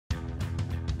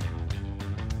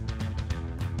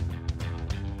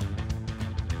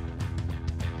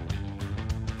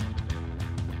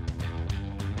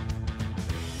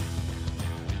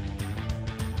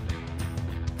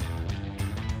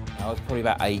I was probably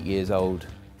about 8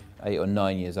 or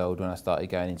 9 years old when I started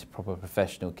going into proper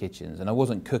professional kitchens, and I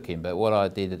wasn't cooking, but what I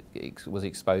was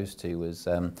exposed to was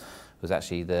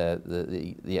actually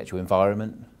the actual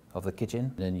environment of the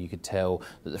kitchen. And you could tell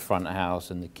that the front of house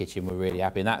and the kitchen were really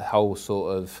happy, and that whole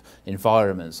sort of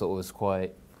environment sort of was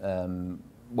quite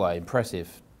well,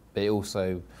 impressive, but it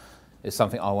also is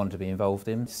something I wanted to be involved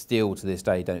in. Still to this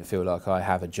day don't feel like I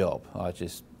have a job.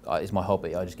 It's my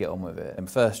hobby, I just get on with it. And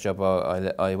first job,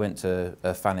 I went to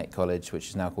Thanet College, which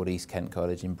is now called East Kent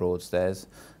College in Broadstairs.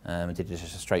 I did just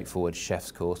a straightforward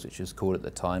chef's course, which was called at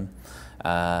the time.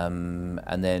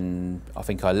 And then I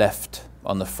think I left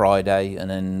on the Friday, and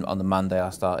then on the Monday I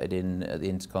started at the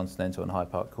Intercontinental on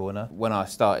Hyde Park Corner. When I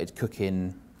started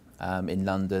cooking in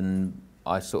London,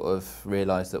 I sort of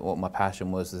realised that what my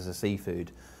passion was the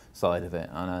seafood side of it,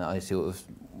 and I sort of,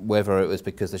 whether it was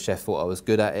because the chef thought I was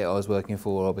good at it I was working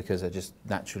for, or because I just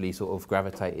naturally sort of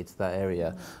gravitated to that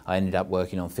area, I ended up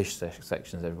working on fish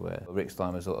sections everywhere. Rick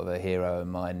Stein was sort of a hero of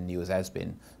mine, and he was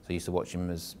has-been, so I used to watch him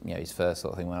as, you know, his first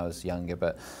sort of thing when I was younger,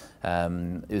 but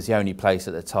it was the only place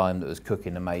at the time that was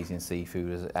cooking amazing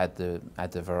seafood, had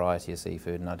the variety of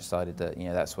seafood, and I decided that, you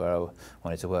know, that's where I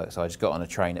wanted to work. So I just got on a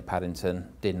train at Paddington,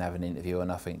 didn't have an interview or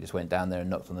nothing, just went down there and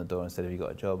knocked on the door and said, have you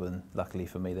got a job? And luckily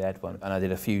for me they had one. And I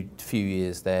did a few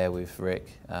years there with Rick,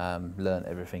 learnt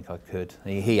everything I could.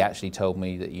 He actually told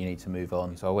me that you need to move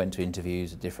on. So I went to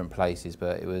interviews at different places,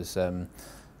 but it was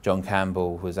John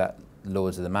Campbell was at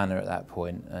Lords of the Manor at that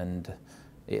point, and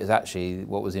it was actually,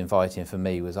 what was inviting for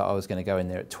me was I was going to go in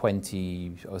there at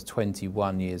 20, I was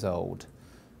 21 years old,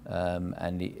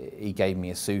 and he gave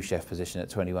me a sous chef position at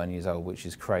 21 years old, which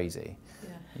is crazy. Yeah.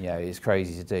 You know, it's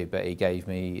crazy to do, but he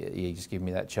just gave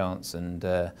me that chance, and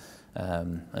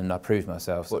I proved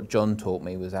myself. What John taught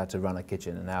me was how to run a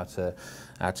kitchen and how to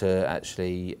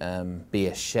actually be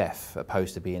a chef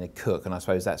opposed to being a cook, and I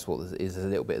suppose that's what is a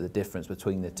little bit of the difference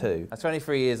between the two. I was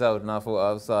 23 years old, and I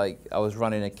thought I was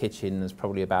running a kitchen. There's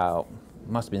probably about,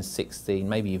 must have been 16,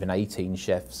 maybe even 18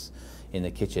 chefs in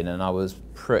the kitchen, and I was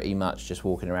pretty much just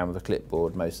walking around with a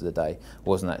clipboard most of the day.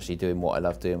 Wasn't actually doing what I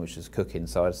loved doing, which was cooking.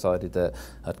 So I decided that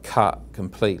I'd cut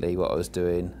completely what I was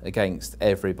doing against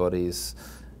everybody's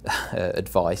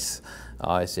advice.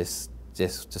 I just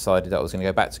decided that I was going to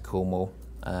go back to Cornwall.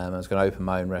 I was going to open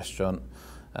my own restaurant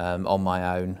on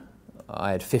my own.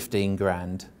 I had 15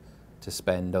 grand to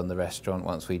spend on the restaurant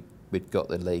once we'd got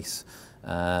the lease,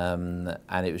 and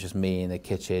it was just me in the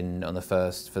kitchen for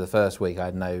the first week. I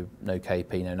had no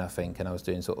KP, no nothing, and I was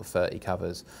doing sort of 30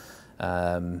 covers.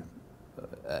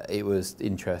 It was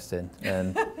interesting,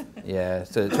 and yeah,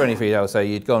 so 23 years old, so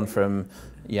you'd gone from,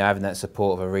 you know, having that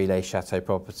support of a Relay Chateau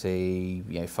property,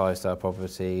 you know, 5-star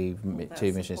property,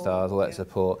 2 Michelin stars, all that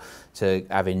support, to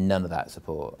having none of that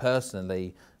support.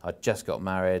 Personally, I just got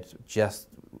married,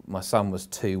 my son was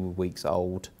 2 weeks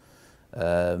old,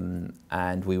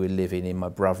 and we were living in my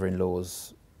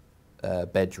brother-in-law's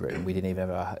bedroom. We didn't even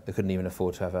I couldn't even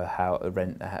afford to have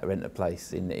rent a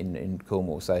place in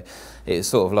Cornwall. So it was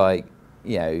sort of like,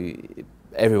 you know,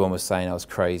 everyone was saying I was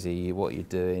crazy, what you're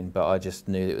doing, but I just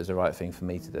knew it was the right thing for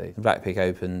me to do. Black Pig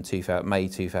opened May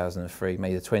 2003,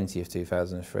 May the 20th,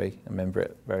 2003. I remember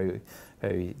it very,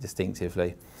 very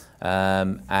distinctively.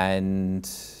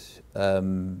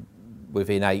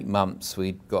 Within 8 months,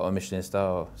 we'd got a Michelin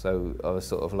star. So I was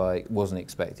sort of like, wasn't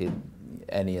expecting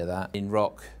any of that. In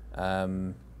Rock,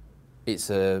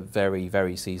 it's a very,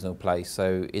 very seasonal place.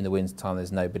 So in the winter time,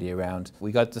 there's nobody around.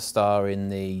 We got the star in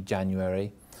the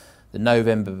January. The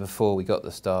November before we got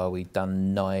the star, we'd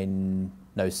done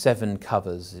 7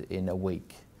 covers in a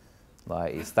week.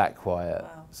 Like, it's that quiet.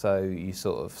 Wow. So you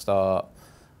sort of start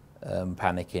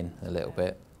panicking a little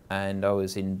bit. And I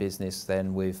was in business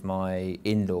then with my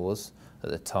in-laws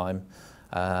at the time,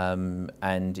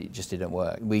 and it just didn't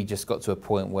work. We just got to a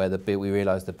point where we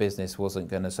realised the business wasn't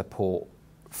going to support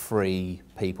 3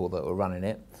 people that were running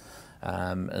it.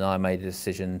 And I made a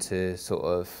decision to sort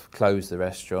of close the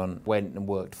restaurant, went and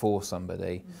worked for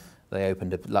somebody. They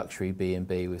opened a luxury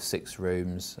B&B with 6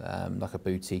 rooms, like a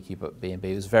boutique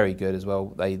B&B. It was very good as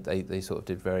well. They sort of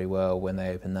did very well when they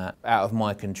opened that. Out of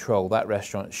my control, that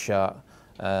restaurant shut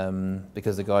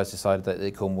because the guys decided that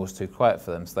the Cornwall was too quiet for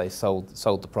them, so they sold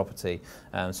the property.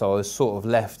 So I was sort of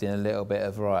left in a little bit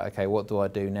of, right, okay, what do I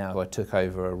do now? So I took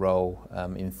over a role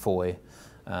in Foy,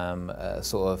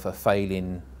 sort of a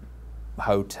failing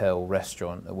hotel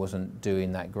restaurant that wasn't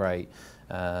doing that great,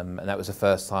 and that was the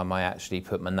first time I actually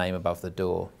put my name above the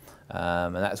door,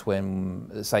 and that's when,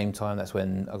 at the same time, that's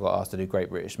when I got asked to do Great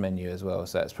British Menu as well,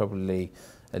 so that's probably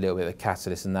a little bit of a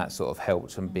catalyst, and that sort of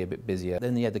helped and be a bit busier.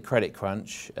 Then you had the credit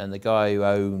crunch, and the guy who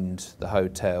owned the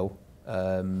hotel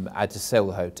had to sell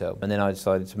the hotel. And then I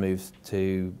decided to move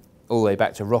all the way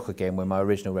back to Rock again, where my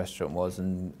original restaurant was,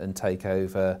 and take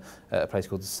over a place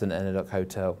called the St Enoch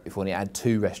Hotel. Before, it had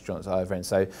 2 restaurants over, and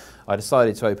so I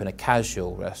decided to open a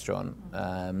casual restaurant.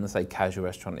 Let's say casual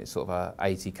restaurant, it's sort of a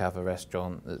 80-cover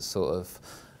restaurant that's sort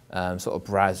of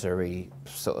brasserie,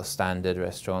 sort of standard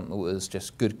restaurant. It was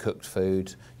just good cooked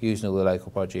food, using all the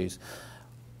local produce,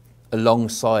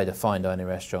 alongside a fine dining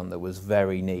restaurant that was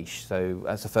very niche. So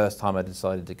that's the first time I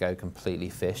decided to go completely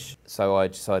fish. So I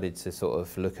decided to sort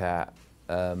of look at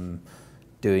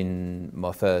doing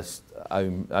my first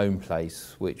own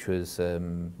place, which was,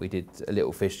 we did a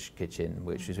little fish kitchen,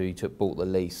 which was bought the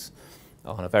lease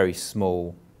on a very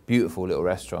small, beautiful little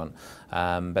restaurant,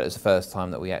 but it was the first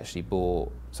time that we actually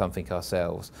bought something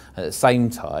ourselves. And at the same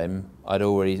time, I'd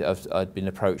been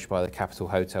approached by the Capital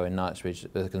Hotel in Knightsbridge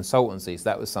as a consultancy, so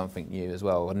that was something new as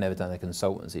well. I'd never done a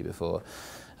consultancy before.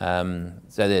 So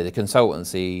the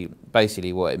consultancy,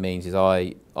 basically what it means is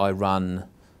I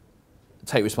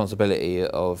take responsibility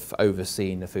of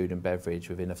overseeing the food and beverage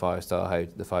within the five-star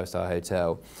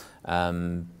hotel,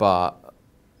 but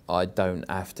I don't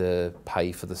have to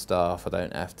pay for the staff. I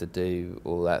don't have to do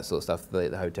all that sort of stuff.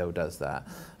 The hotel does that.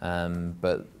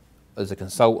 But as a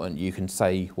consultant, you can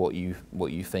say what you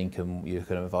think, and you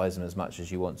can advise them as much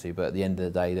as you want to. But at the end of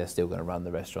the day, they're still going to run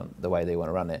the restaurant the way they want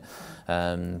to run it.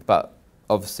 But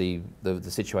obviously,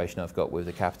 the situation I've got with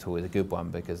the Capital is a good one,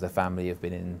 because the family have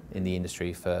been in the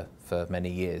industry for many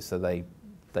years, so they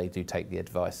do take the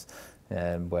advice.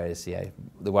 Whereas,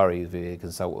 the worry with a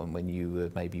consultant, when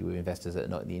you maybe with investors that are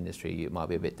not in the industry, it might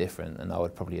be a bit different, and I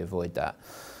would probably avoid that.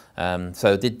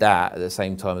 So I did that at the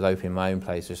same time as opening my own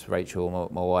place. Just Rachel,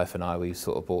 my wife, and I, we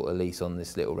sort of bought a lease on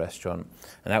this little restaurant,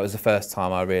 and that was the first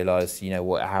time I realised,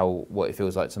 what it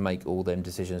feels like to make all them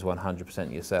decisions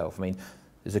 100% yourself. I mean,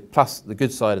 there's the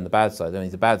good side and the bad side. I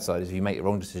mean, the bad side is if you make the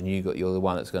wrong decision, you're the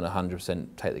one that's going to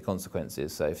 100% take the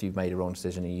consequences. So if you've made a wrong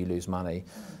decision and you lose money,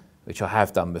 which I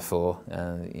have done before,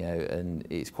 and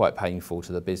it's quite painful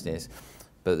to the business.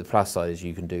 But the plus side is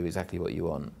you can do exactly what you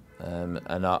want,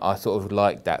 and I sort of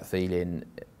like that feeling.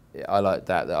 I like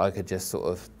that I could just sort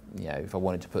of, if I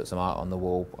wanted to put some art on the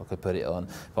wall, I could put it on.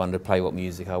 If I wanted to play what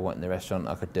music I want in the restaurant,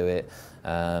 I could do it.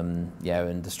 And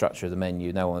the structure of the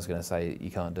menu, no one's going to say you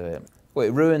can't do it. Well,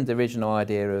 it ruined the original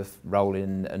idea of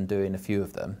rolling and doing a few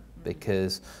of them,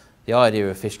 because the idea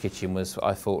of Fish Kitchen was,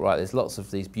 I thought, right, there's lots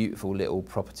of these beautiful little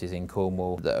properties in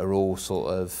Cornwall that are all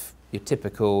sort of your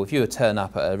typical, if you were to turn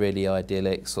up at a really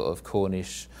idyllic sort of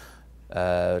Cornish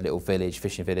little village,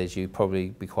 fishing village, you'd probably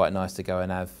be quite nice to go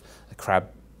and have a crab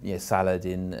salad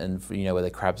and where the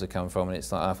crabs have come from. And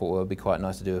it's like, I thought, well, it'd be quite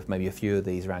nice to do maybe a few of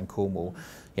these around Cornwall.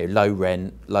 Low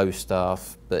rent, low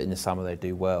staff, but in the summer they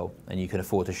do well, and you can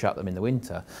afford to shut them in the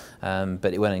winter.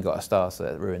 But it went and got a star, so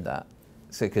it ruined that.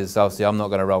 So, because obviously I'm not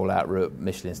going to roll out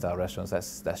Michelin-starred restaurants.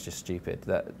 That's just stupid.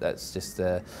 That's just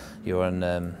you're on.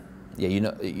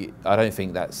 I don't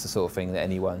think that's the sort of thing that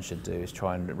anyone should do, is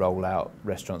try and roll out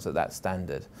restaurants at that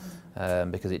standard,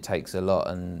 because it takes a lot.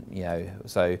 And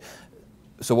so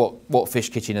what Fish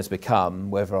Kitchen has become,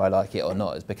 whether I like it or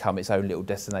not, has become its own little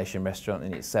destination restaurant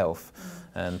in itself.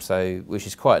 Which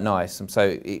is quite nice. And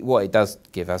so what it does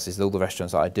give us is all the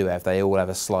restaurants that I do have, they all have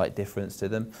a slight difference to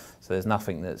them. So there's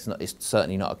nothing it's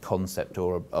certainly not a concept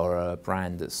or a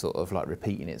brand that's sort of like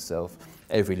repeating itself.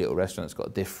 Every little restaurant's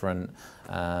got different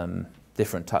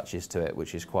touches to it,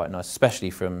 which is quite nice, especially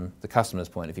from the customer's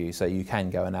point of view. So you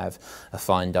can go and have a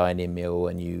fine dining meal,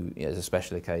 and as a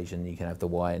special occasion, you can have the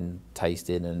wine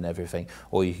tasting and everything,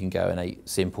 or you can go and eat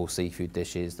simple seafood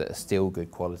dishes that are still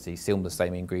good quality, still the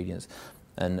same ingredients,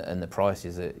 and the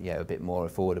prices are a bit more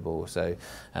affordable. So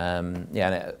and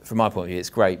from my point of view, it's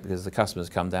great, because the customers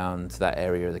come down to that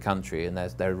area of the country, and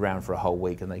they're around for a whole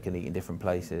week, and they can eat in different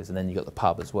places. And then you've got the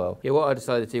pub as well. What I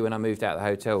decided to do when I moved out of the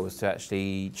hotel was to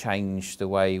actually change the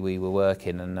way we were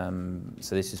working. And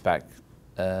so this is back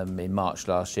in March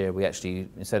last year. We actually,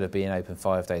 instead of being open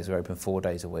 5 days, we're open 4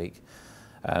 days a week.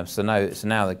 So now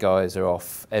the guys are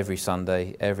off every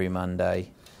Sunday, every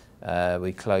Monday.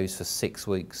 We close for 6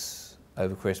 weeks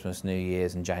over Christmas, New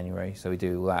Year's and January. So we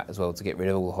do all that as well to get rid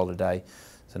of all the holiday.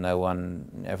 So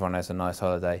everyone has a nice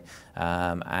holiday. Say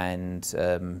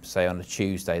on a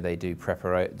Tuesday they do prep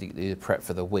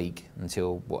for the week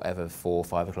until 4 or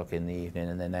 5 o'clock in the evening,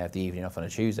 and then they have the evening off on a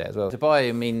Tuesday as well. Dubai,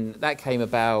 I mean, that came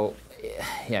about,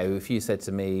 if you said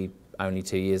to me only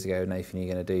 2 years ago, Nathan,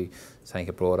 you're going to do something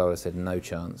abroad, I would have said no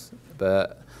chance.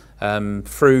 But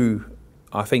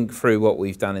I think through what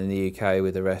we've done in the UK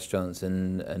with the restaurants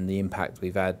and the impact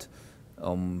we've had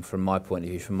from my point of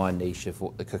view, from my niche of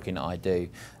the cooking that I do,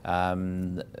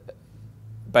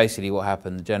 basically what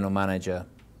happened, the general manager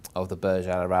of the Burj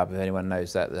Al Arab, if anyone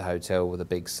knows that, the hotel with a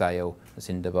big sail that's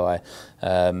in Dubai,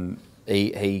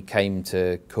 he came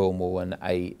to Cornwall and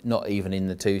ate, not even in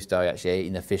the two-star, actually ate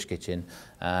in the fish kitchen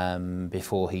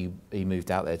before he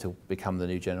moved out there to become the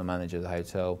new general manager of the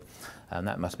hotel.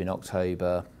 That must have been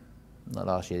October, not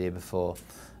last year, the year before.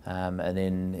 And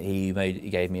then he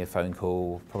gave me a phone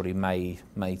call, probably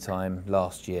May time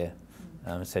last year,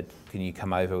 and said, "Can you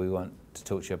come over? We want to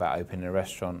talk to you about opening a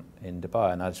restaurant in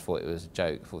Dubai." And I just thought it was a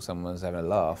joke, thought someone was having a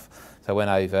laugh. So I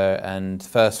went over, and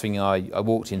first thing I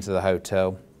walked into the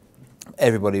hotel.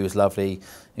 Everybody was lovely,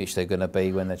 which they're going to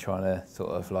be when they're trying to sort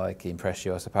of like impress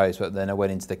you, I suppose. But then I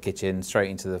went into the kitchen,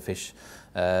 straight into the fish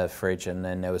fridge, and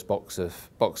then there was box of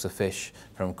fish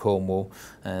from Cornwall,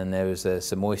 and there was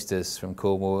some oysters from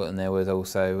Cornwall, and there was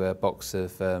also a box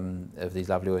of these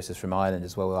lovely oysters from Ireland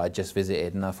as well that I just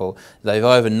visited. And I thought, they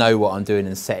either know what I'm doing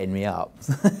and setting me up,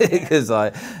 because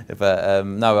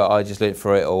no, I just looked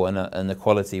for it all, and the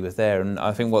quality was there. And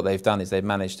I think what they've done is they've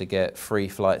managed to get 3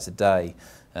 flights a day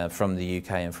from the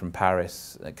UK and from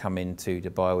Paris that come into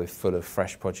Dubai with full of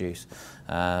fresh produce,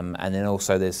 and then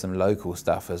also there's some local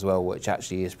stuff as well, which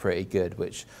actually is pretty good,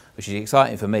 which is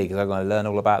exciting for me because I'm going to learn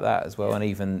all about that as well. And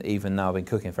even though I've been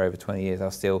cooking for over 20 years,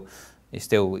 it's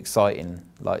still exciting,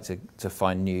 like to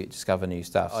discover new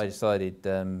stuff. I decided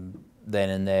then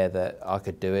and there that I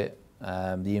could do it.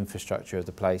 The infrastructure of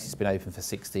the place, it's been open for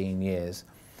 16 years.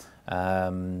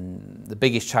 The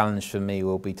biggest challenge for me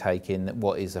will be taking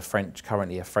what is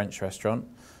currently a French restaurant,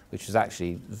 which is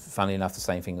actually, funnily enough, the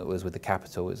same thing that was with the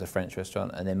Capital. It's a French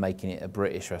restaurant, and then making it a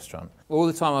British restaurant. All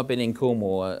the time I've been in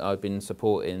Cornwall, I've been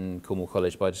supporting Cornwall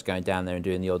College by just going down there and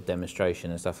doing the odd demonstration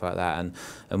and stuff like that.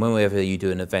 And whenever you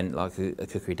do an event like a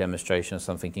cookery demonstration or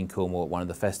something in Cornwall at one of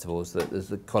the festivals,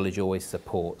 the college always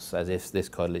supports, as if this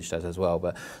college does as well,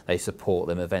 but they support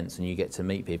them events and you get to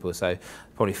meet people. So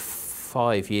probably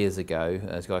 5 years ago,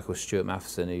 there's a guy called Stuart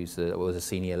Matheson, who was a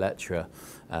senior lecturer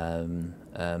and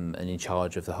in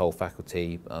charge of the whole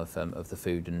faculty of the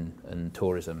food and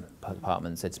tourism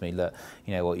department, said to me, "Look,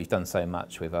 you know what, you've done so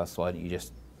much with us, why don't you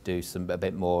just do a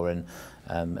bit more and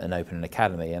open an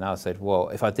academy?" And I said, well,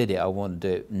 if I did it, I want to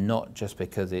do it not just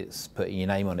because it's putting your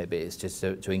name on it, but it's just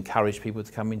to encourage people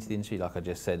to come into the industry, like I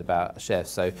just said about chefs.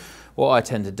 So what I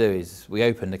tend to do is, we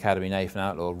opened Academy Nathan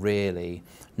Outlaw really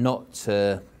not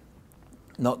to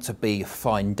be a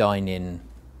fine dining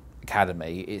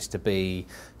academy. It's to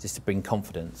bring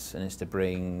confidence, and it's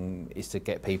to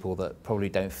get people that probably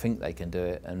don't think they can do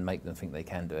it and make them think they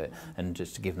can do it, and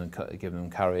just to give them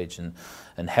courage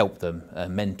and help them,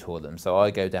 mentor them. So I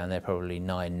go down there probably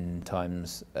 9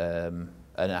 times an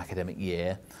academic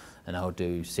year, and I'll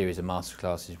do a series of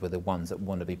masterclasses with the ones that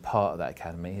want to be part of that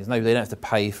academy. They don't have to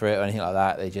pay for it or anything like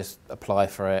that. They just apply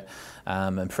for it,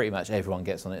 and pretty much everyone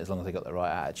gets on it as long as they've got the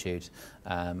right attitude.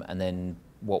 And then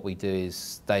what we do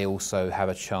is they also have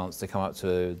a chance to come up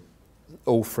to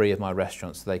all 3 of my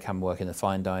restaurants. So they come work in the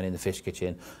fine dining, the fish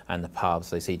kitchen and the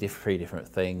pubs. They see 3 different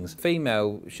things.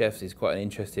 Female chefs is quite an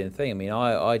interesting thing. I mean,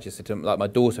 I just said to them, like my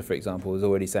daughter, for example, was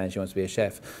already saying she wants to be a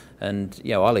chef, and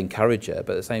you know, I'll encourage her,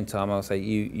 but at the same time I'll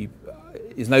say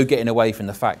there's no getting away from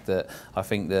the fact that I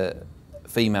think that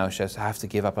female chefs have to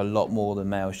give up a lot more than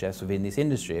male chefs within this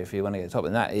industry if you want to get to the top.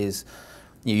 And that is,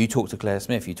 you talk to Claire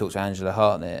Smith, you talk to Angela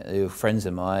Hartnett, who are friends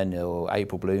of mine, or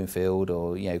April Bloomfield,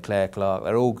 or Claire Clark.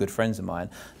 They're all good friends of mine.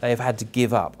 They have had to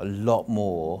give up a lot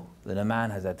more than a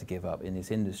man has had to give up in this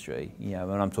industry.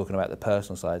 When I'm talking about the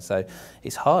personal side, so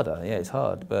it's harder. Yeah, it's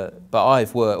hard. But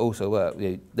I've also worked.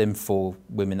 Them 4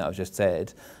 women that I've just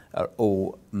said are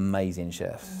all amazing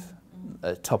chefs,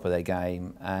 at the top of their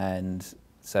game, and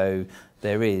so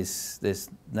there's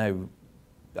no.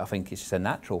 I think it's just a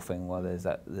natural thing why there's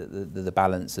the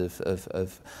balance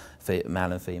of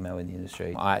male and female in the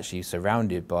industry. I'm actually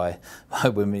surrounded by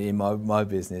women in my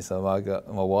business. So I got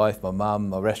my wife, my mum,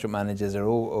 my restaurant managers are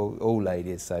all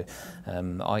ladies. So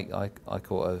I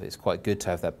thought it's quite good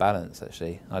to have that balance.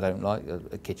 Actually, I don't like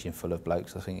a kitchen full of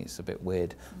blokes. I think it's a bit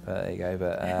weird. But there you go.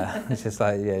 But it's just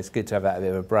like, yeah, it's good to have that bit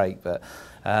of a break. But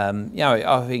I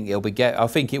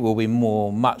think it will be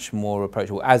much more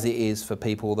approachable, as it is for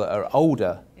people that are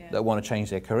older, that want to change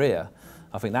their career.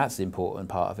 I think that's the important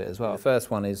part of it as well. The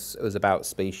first one was about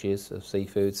species of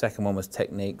seafood. Second one was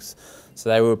techniques. So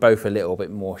they were both a little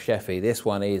bit more chefy. This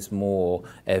one is more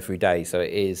everyday. So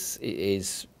it's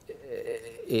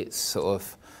sort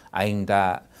of aimed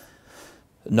at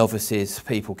novices,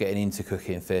 people getting into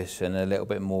cooking fish, and a little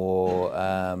bit more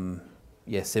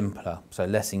simpler. So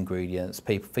less ingredients,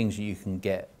 things that you can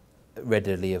get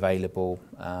readily available,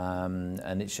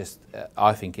 and it's just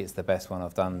I think it's the best one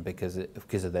I've done because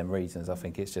of them reasons. I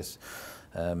think it's just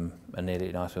and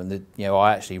nearly nice one. You know,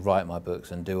 I actually write my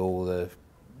books and do all the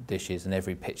dishes, and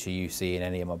every picture you see in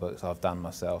any of my books I've done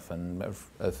myself and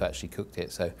have actually cooked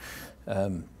it. So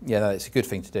yeah, no, it's a good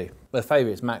thing to do. My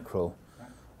favourite is mackerel.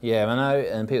 Yeah, I know,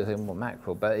 and people think, what,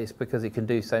 mackerel? But it's because it can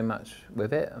do so much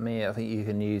with it. I mean, I think you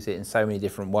can use it in so many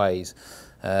different ways.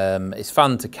 It's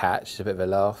fun to catch. It's a bit of a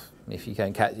laugh. If you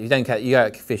don't catch, you go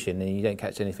out fishing and you don't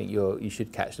catch anything, you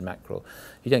should catch the mackerel.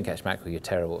 If you don't catch mackerel, you're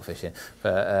terrible at fishing.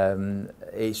 But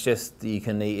it's just, you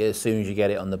can eat it as soon as you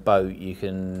get it on the boat. You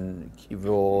can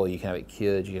raw, you can have it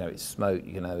cured, you can have it smoked,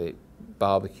 you can have it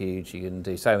barbecued, you can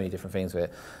do so many different things with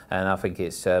it. And I think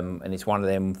it's it's one of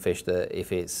them fish that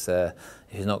if it's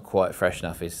not quite fresh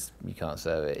enough, you can't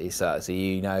serve it. So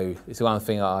you know, it's the one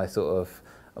thing that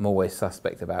I'm always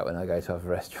suspect about when I go to other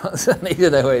restaurants. I need to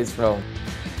know where it's from.